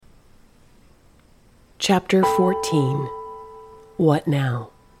Chapter 14. What now?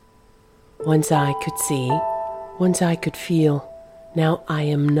 Once I could see, once I could feel, now I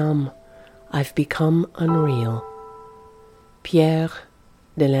am numb. I've become unreal. Pierre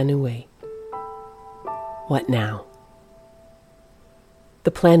Delannoy. What now?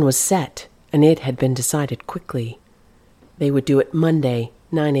 The plan was set, and it had been decided quickly. They would do it Monday,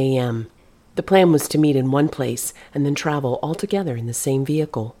 9 a.m. The plan was to meet in one place and then travel all together in the same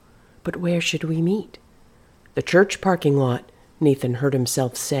vehicle. But where should we meet? The church parking lot, Nathan heard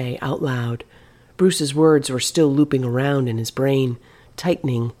himself say out loud. Bruce's words were still looping around in his brain,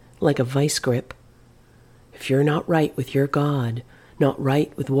 tightening like a vice grip. If you're not right with your God, not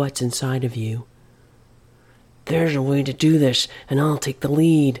right with what's inside of you. There's a way to do this, and I'll take the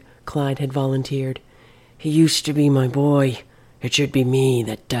lead, Clyde had volunteered. He used to be my boy. It should be me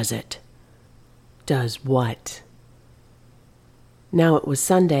that does it. Does what? Now it was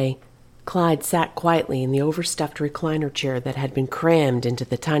Sunday. Clyde sat quietly in the overstuffed recliner chair that had been crammed into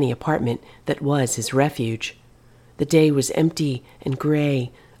the tiny apartment that was his refuge. The day was empty and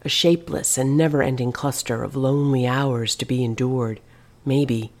gray, a shapeless and never-ending cluster of lonely hours to be endured,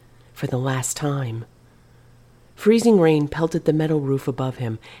 maybe for the last time. Freezing rain pelted the metal roof above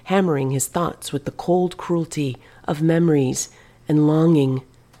him, hammering his thoughts with the cold cruelty of memories and longing.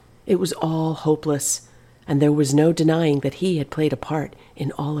 It was all hopeless, and there was no denying that he had played a part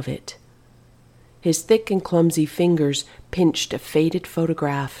in all of it. His thick and clumsy fingers pinched a faded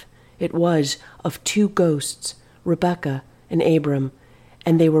photograph. It was of two ghosts, Rebecca and Abram,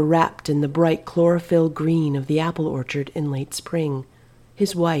 and they were wrapped in the bright chlorophyll green of the apple orchard in late spring,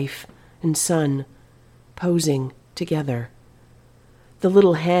 his wife and son, posing together. The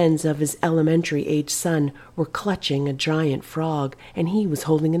little hands of his elementary-age son were clutching a giant frog, and he was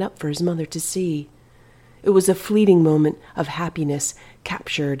holding it up for his mother to see. It was a fleeting moment of happiness,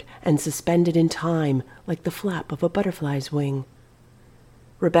 captured and suspended in time like the flap of a butterfly's wing.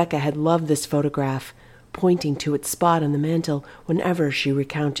 Rebecca had loved this photograph, pointing to its spot on the mantel whenever she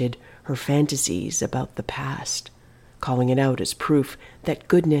recounted her fantasies about the past, calling it out as proof that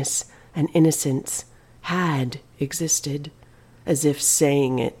goodness and innocence had existed, as if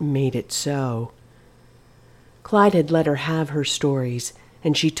saying it made it so. Clyde had let her have her stories,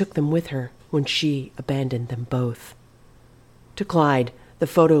 and she took them with her when she abandoned them both. To Clyde, the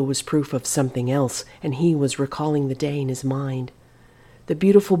photo was proof of something else, and he was recalling the day in his mind. The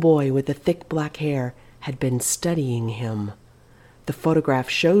beautiful boy with the thick black hair had been studying him. The photograph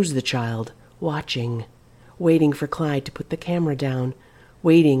shows the child watching, waiting for Clyde to put the camera down,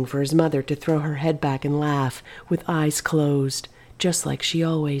 waiting for his mother to throw her head back and laugh with eyes closed, just like she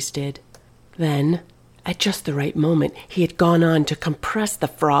always did. Then, at just the right moment, he had gone on to compress the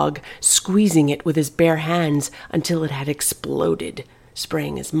frog, squeezing it with his bare hands until it had exploded,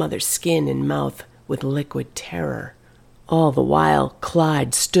 spraying his mother's skin and mouth with liquid terror. All the while,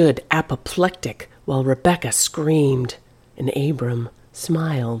 Clyde stood apoplectic while Rebecca screamed, and Abram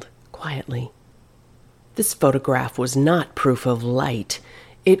smiled quietly. This photograph was not proof of light.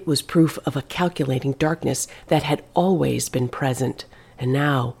 It was proof of a calculating darkness that had always been present, and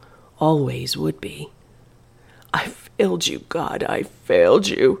now always would be. I failed you, God, I failed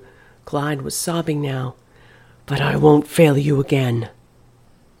you. Clyde was sobbing now. But I won't fail you again.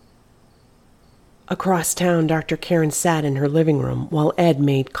 Across town, Dr. Karen sat in her living room while Ed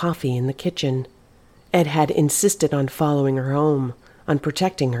made coffee in the kitchen. Ed had insisted on following her home, on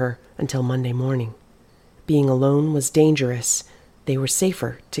protecting her until Monday morning. Being alone was dangerous. They were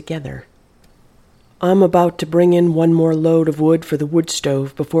safer together. I'm about to bring in one more load of wood for the wood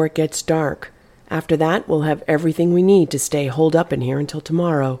stove before it gets dark. After that, we'll have everything we need to stay holed up in here until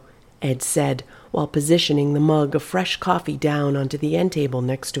tomorrow, Ed said, while positioning the mug of fresh coffee down onto the end table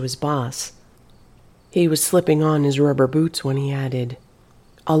next to his boss. He was slipping on his rubber boots when he added,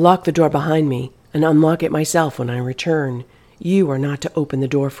 I'll lock the door behind me and unlock it myself when I return. You are not to open the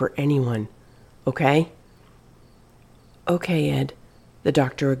door for anyone, okay? Okay, Ed, the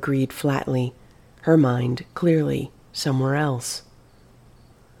doctor agreed flatly, her mind clearly somewhere else.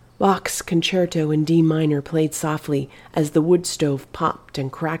 Bach's Concerto in D minor played softly as the wood stove popped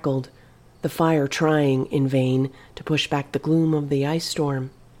and crackled, the fire trying in vain to push back the gloom of the ice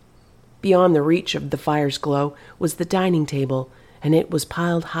storm. Beyond the reach of the fire's glow was the dining table, and it was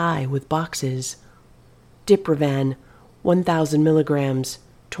piled high with boxes. Diprivan, 1,000 milligrams,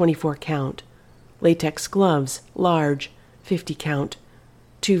 24 count. Latex gloves, large, 50 count.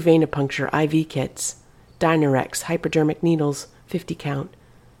 2 venipuncture IV kits. Dynarex hypodermic needles, 50 count.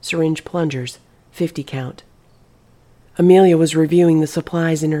 Syringe plungers, 50 count. Amelia was reviewing the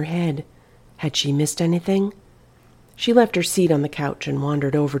supplies in her head. Had she missed anything? She left her seat on the couch and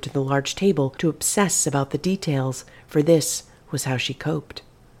wandered over to the large table to obsess about the details, for this was how she coped.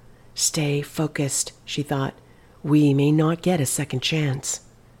 Stay focused, she thought. We may not get a second chance.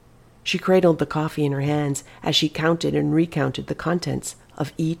 She cradled the coffee in her hands as she counted and recounted the contents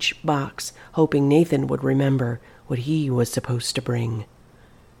of each box, hoping Nathan would remember what he was supposed to bring.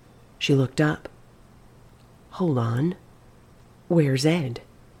 She looked up. Hold on. Where's Ed?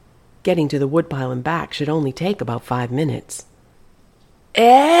 Getting to the woodpile and back should only take about 5 minutes.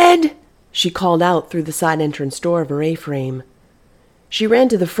 Ed! She called out through the side entrance door of her A-frame. She ran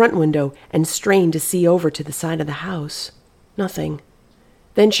to the front window and strained to see over to the side of the house. Nothing.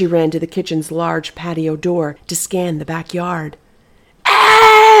 Then she ran to the kitchen's large patio door to scan the backyard.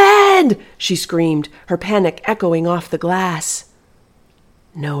 Ed! She screamed, her panic echoing off the glass.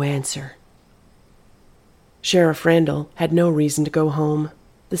 No answer. Sheriff Randall had no reason to go home.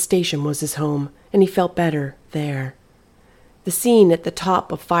 The station was his home, and he felt better there. The scene at the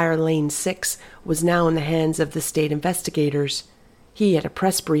top of Fire Lane 6 was now in the hands of the state investigators. He had a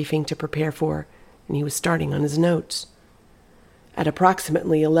press briefing to prepare for, and he was starting on his notes. At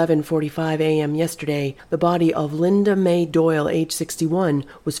approximately 11:45 a.m. yesterday, the body of Linda Mae Doyle, age 61,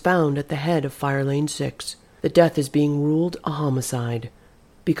 was found at the head of Fire Lane 6. The death is being ruled a homicide.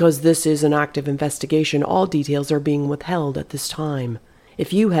 Because this is an active investigation, all details are being withheld at this time.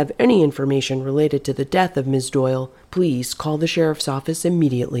 If you have any information related to the death of Ms. Doyle, please call the sheriff's office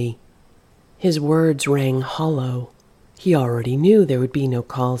immediately. His words rang hollow. He already knew there would be no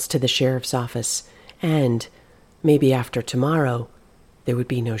calls to the sheriff's office, and maybe after tomorrow, there would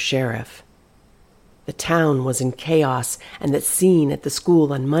be no sheriff. The town was in chaos, and the scene at the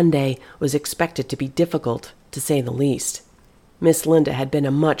school on Monday was expected to be difficult, to say the least. Miss Linda had been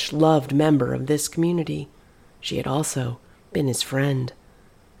a much-loved member of this community. She had also been his friend.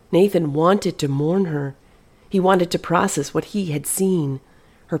 Nathan wanted to mourn her. He wanted to process what he had seen,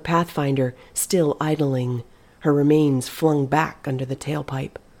 her Pathfinder still idling, her remains flung back under the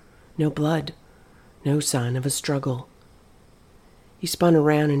tailpipe. No blood, no sign of a struggle. He spun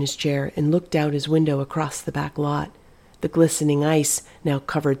around in his chair and looked out his window across the back lot. The glistening ice now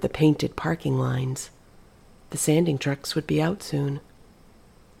covered the painted parking lines. The sanding trucks would be out soon.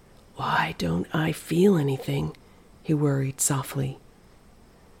 Why don't I feel anything? He worried softly.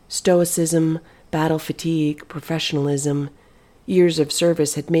 Stoicism, battle fatigue, professionalism. Years of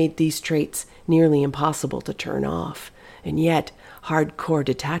service had made these traits nearly impossible to turn off, and yet hardcore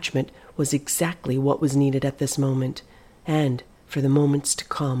detachment was exactly what was needed at this moment, and for the moments to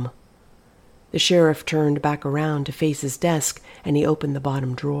come. The sheriff turned back around to face his desk, and he opened the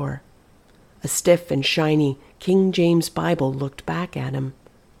bottom drawer. A stiff and shiny King James Bible looked back at him.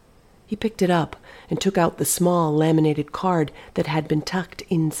 He picked it up and took out the small laminated card that had been tucked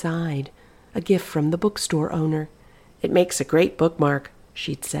inside, a gift from the bookstore owner. It makes a great bookmark,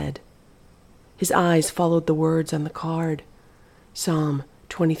 she'd said. His eyes followed the words on the card. Psalm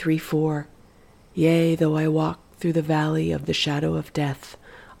 23:4. Yea, though I walk through the valley of the shadow of death,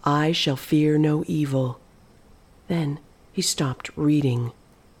 I shall fear no evil. Then he stopped reading.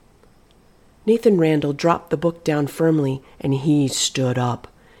 Nathan Randall dropped the book down firmly, and he stood up,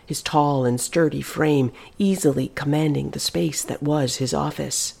 his tall and sturdy frame easily commanding the space that was his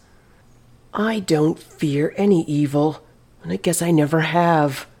office. I don't fear any evil, and I guess I never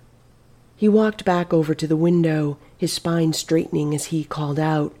have. He walked back over to the window, his spine straightening as he called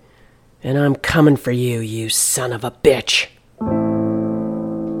out, And I'm coming for you, you son of a bitch.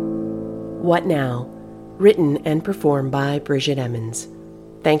 What Now? Written and performed by Bridget Emmons.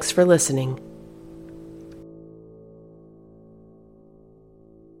 Thanks for listening.